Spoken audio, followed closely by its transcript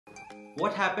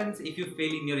What happens if you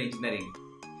fail in your engineering?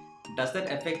 Does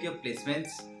that affect your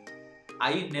placements?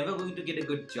 Are you never going to get a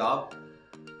good job?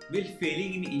 Will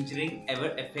failing in engineering ever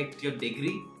affect your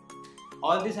degree?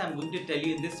 All this I'm going to tell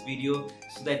you in this video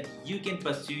so that you can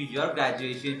pursue your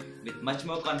graduation with much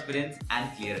more confidence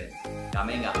and clearance.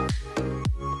 Coming up.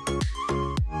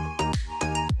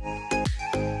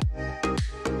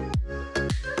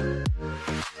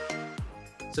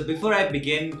 So before I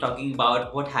begin talking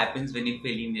about what happens when you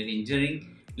fail in your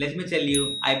engineering, let me tell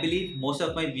you, I believe most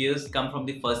of my viewers come from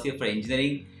the first year for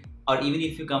engineering, or even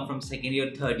if you come from second year,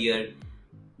 third year.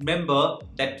 Remember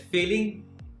that failing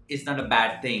is not a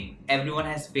bad thing. Everyone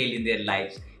has failed in their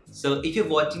lives. So if you're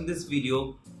watching this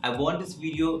video, I want this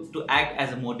video to act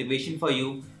as a motivation for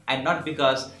you and not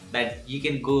because that you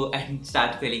can go and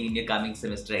start failing in your coming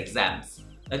semester exams.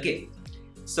 Okay,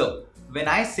 so when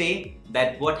I say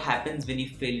that what happens when you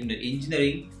fail in your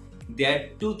engineering, there are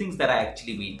two things that I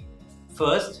actually mean.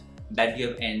 First, that you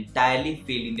have entirely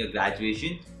failed in your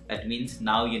graduation. That means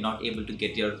now you're not able to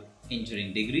get your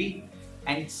engineering degree.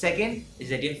 And second is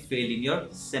that you have failed in your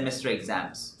semester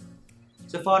exams.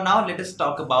 So for now, let us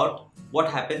talk about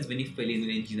what happens when you fail in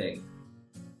your engineering.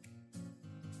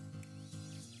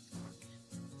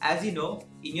 As you know,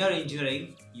 in your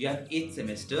engineering, you have 8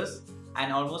 semesters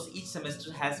and almost each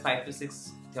semester has 5 to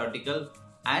 6 theoretical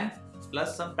and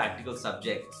plus some practical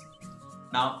subjects.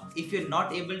 Now, if you're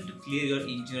not able to clear your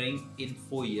engineering in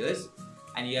 4 years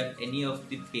and you have any of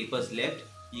the papers left,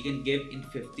 you can give in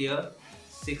 5th year,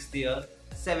 6th year,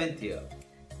 7th year.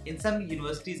 In some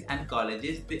universities and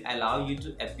colleges, they allow you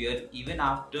to appear even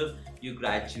after you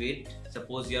graduate.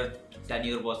 Suppose your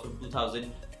tenure was from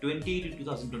 2020 to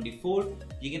 2024,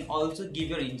 you can also give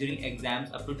your engineering exams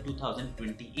up to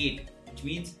 2028, which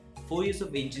means 4 years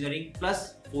of engineering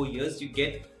plus 4 years you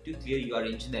get to clear your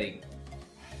engineering.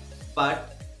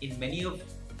 But in many of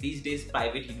these days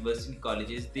private university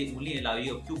colleges, they only allow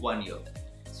you up to 1 year.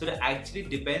 So it actually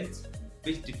depends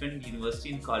which different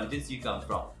university and colleges you come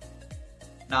from.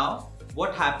 Now,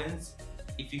 what happens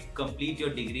if you complete your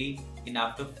degree in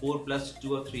after 4 plus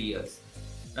 2 or 3 years?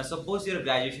 Now, suppose you're a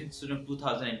graduation student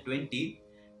 2020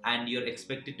 and you're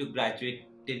expected to graduate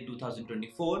till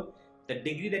 2024. The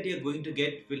degree that you're going to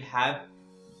get will have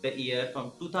the year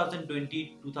from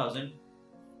 2020 to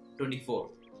 2024.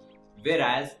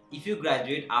 Whereas, if you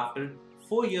graduate after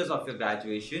 4 years of your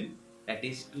graduation, that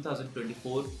is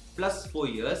 2024 plus 4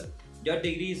 years, your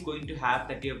degree is going to have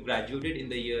that you have graduated in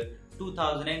the year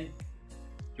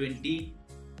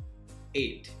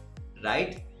 2028,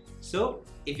 right? So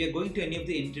if you're going to any of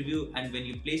the interview and when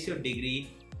you place your degree,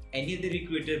 any of the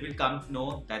recruiter will come to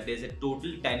know that there's a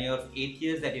total tenure of 8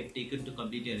 years that you've taken to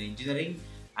complete your engineering,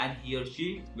 and he or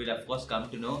she will of course come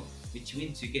to know, which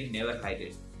means you can never hide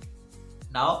it.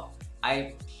 Now,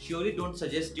 I surely don't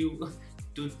suggest you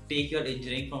to take your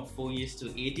engineering from 4 years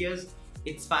to 8 years.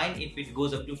 It's fine if it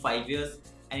goes up to 5 years,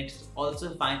 and it's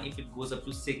also fine if it goes up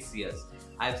to 6 years.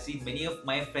 I've seen many of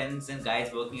my friends and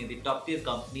guys working in the top tier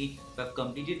company who have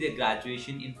completed their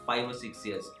graduation in 5 or 6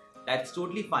 years. That's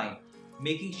totally fine.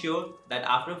 Making sure that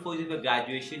after 4 years of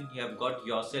graduation, you have got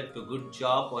yourself a good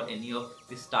job or any of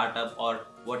the startup or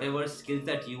whatever skills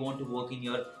that you want to work in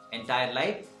your entire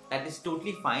life, that is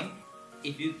totally fine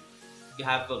if you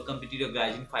have completed your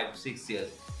graduation 5 to 6 years.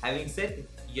 Having said,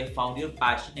 you have found your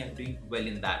passion and doing well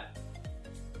in that.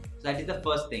 So that is the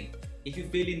first thing. If you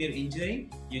fail in your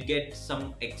engineering, you get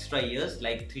some extra years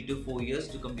like 3 to 4 years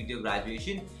to complete your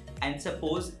graduation. And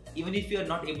suppose even if you are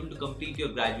not able to complete your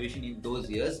graduation in those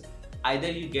years, either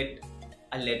you get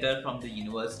a letter from the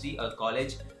university or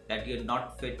college that you are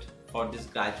not fit for this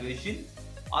graduation,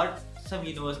 or some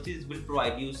universities will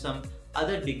provide you some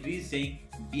other degrees saying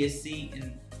BSc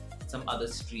in some other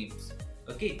streams.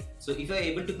 Okay, so if you are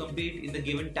able to complete in the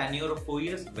given tenure of 4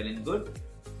 years, well and good.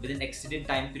 With an extended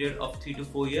time period of 3 to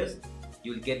 4 years,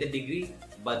 you will get the degree,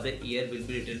 but the year will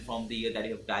be written from the year that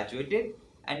you have graduated.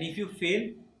 And if you fail,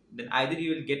 then either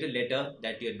you will get a letter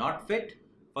that you are not fit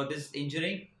for this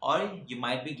engineering, or you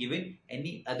might be given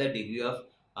any other degree of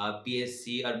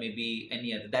BSc or maybe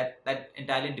any other. That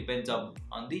entirely depends on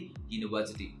the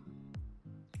university.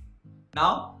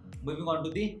 Now, moving on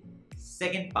to the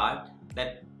second part,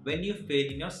 that when you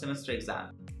fail in your semester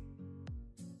exam.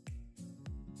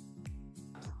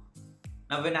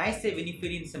 Now, when I say when you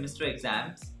fail in semester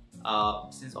exams,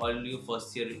 since all you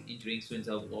first year engineering students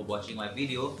are watching my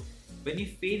video, when you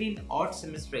fail in odd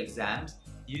semester exams,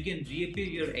 you can reappear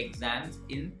your exams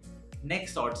in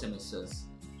next odd semesters.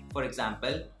 For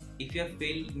example, if you have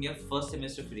failed in your first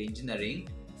semester for engineering,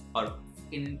 or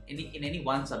in any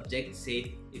one subject,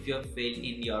 say if you have failed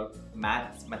in your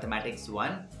mathematics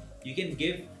 1, you can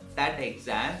give that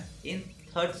exam in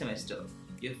third semester.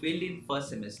 You failed in first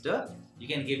semester, you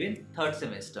can give in third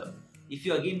semester. If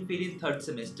you again fail in third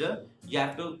semester, you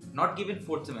have to not give in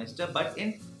fourth semester but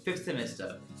in fifth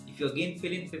semester. If you again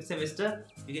fail in fifth semester,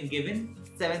 you can give in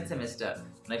seventh semester.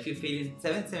 Now if you fail in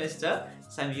seventh semester,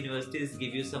 some universities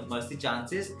give you some mercy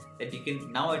chances that you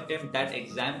can now attempt that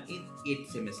exam in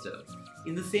eighth semester.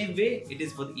 In the same way, it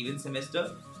is for the even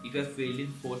semester. If you have failed in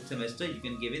fourth semester, you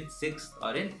can give in sixth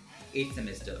or in eighth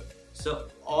semester. So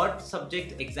odd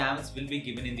subject exams will be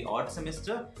given in the odd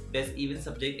semester, whereas even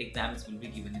subject exams will be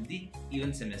given in the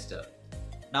even semester.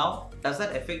 Now, does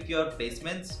that affect your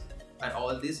placements and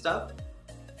all this stuff?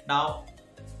 Now,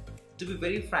 to be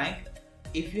very frank,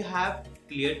 if you have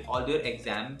cleared all your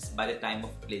exams by the time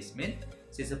of placement,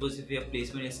 say suppose if your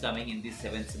placement is coming in the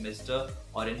 7th semester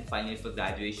or in final year for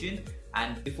graduation,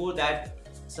 and before that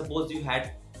suppose you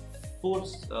had 4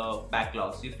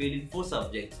 backlogs, you failed in 4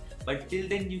 subjects, but till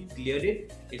then you cleared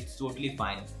it, it's totally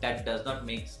fine. That does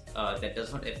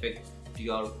not affect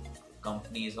your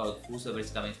companies or whosoever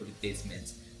is coming for the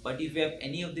placements. But if you have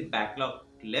any of the backlog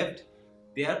left,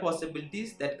 there are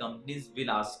possibilities that companies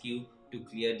will ask you to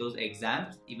clear those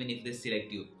exams even if they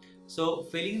select you. So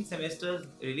failing in semesters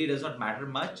really does not matter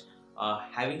much.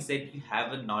 Having said, you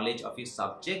have a knowledge of your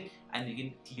subject and you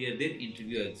can clear the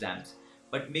interview exams.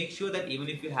 But make sure that even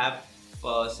if you have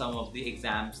some of the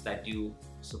exams that you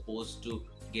supposed to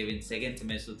give in second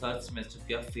semester, third semester, if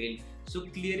you have failed, so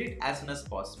clear it as soon as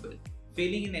possible.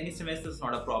 Failing in any semester is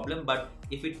not a problem, but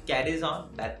if it carries on,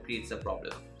 that creates a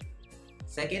problem.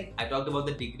 Second, I talked about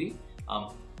the degree.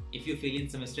 If you fail in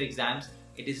semester exams,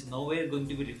 it is nowhere going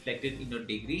to be reflected in your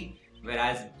degree,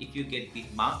 whereas if you get the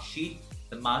mark sheet,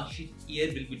 the mark sheet year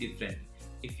will be different.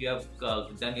 If you have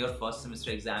done your first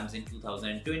semester exams in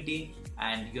 2020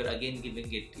 and you're again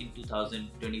giving it in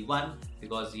 2021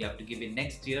 because you have to give it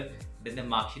next year, then the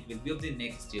mark sheet will be of the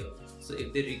next year. So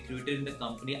if the recruiter in the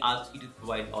company asks you to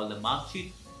provide all the mark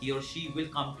sheet, he or she will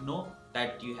come to know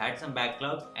that you had some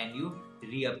backlogs and you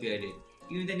reappeared it.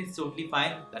 Even then it's totally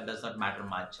fine, that does not matter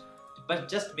much. But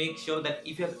just make sure that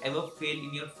if you have ever failed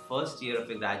in your first year of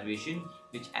your graduation,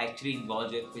 which actually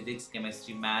involves your physics,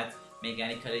 chemistry, maths,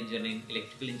 mechanical engineering,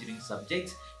 electrical engineering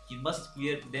subjects, you must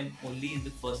clear them only in the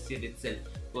first year itself.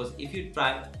 Because if you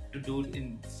try to do it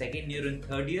in second year and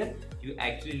third year, you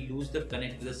actually lose the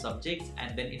connect with the subjects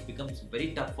and then it becomes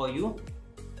very tough for you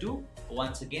to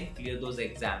once again clear those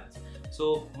exams.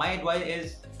 So my advice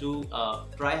is to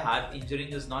try hard.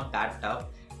 Engineering is not that tough.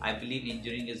 I believe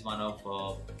engineering is one of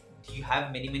you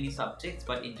have many subjects,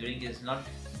 but engineering is not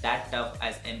that tough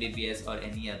as MBBS or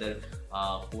any other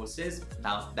courses.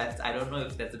 Now I don't know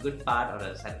if that's a good part or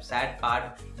a sad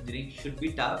part. Engineering should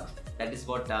be tough. That is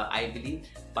what I believe.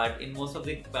 But in most of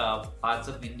the parts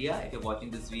of India, if you're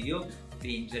watching this video,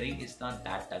 the engineering is not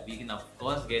that tough. You can of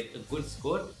course get a good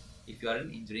score if you are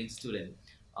an engineering student.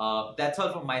 That's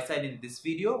all from my side in this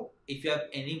video. If you have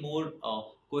any more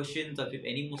questions or if you have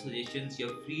any more suggestions,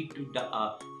 you're free to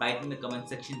write in the comment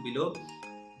section below.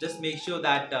 Just make sure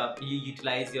that you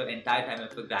utilize your entire time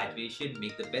after graduation,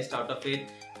 make the best out of it.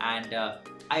 And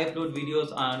I upload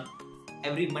videos on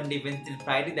every Monday, Wednesday and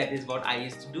Friday. That is what I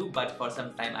used to do, but for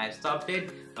some time I've stopped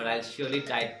it, but I'll surely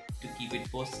try to keep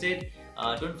it posted.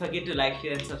 Don't forget to like,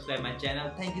 share and subscribe my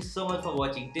channel. Thank you so much for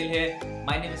watching till here.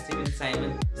 My name is Stephen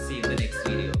Simon. See you in the next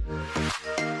video.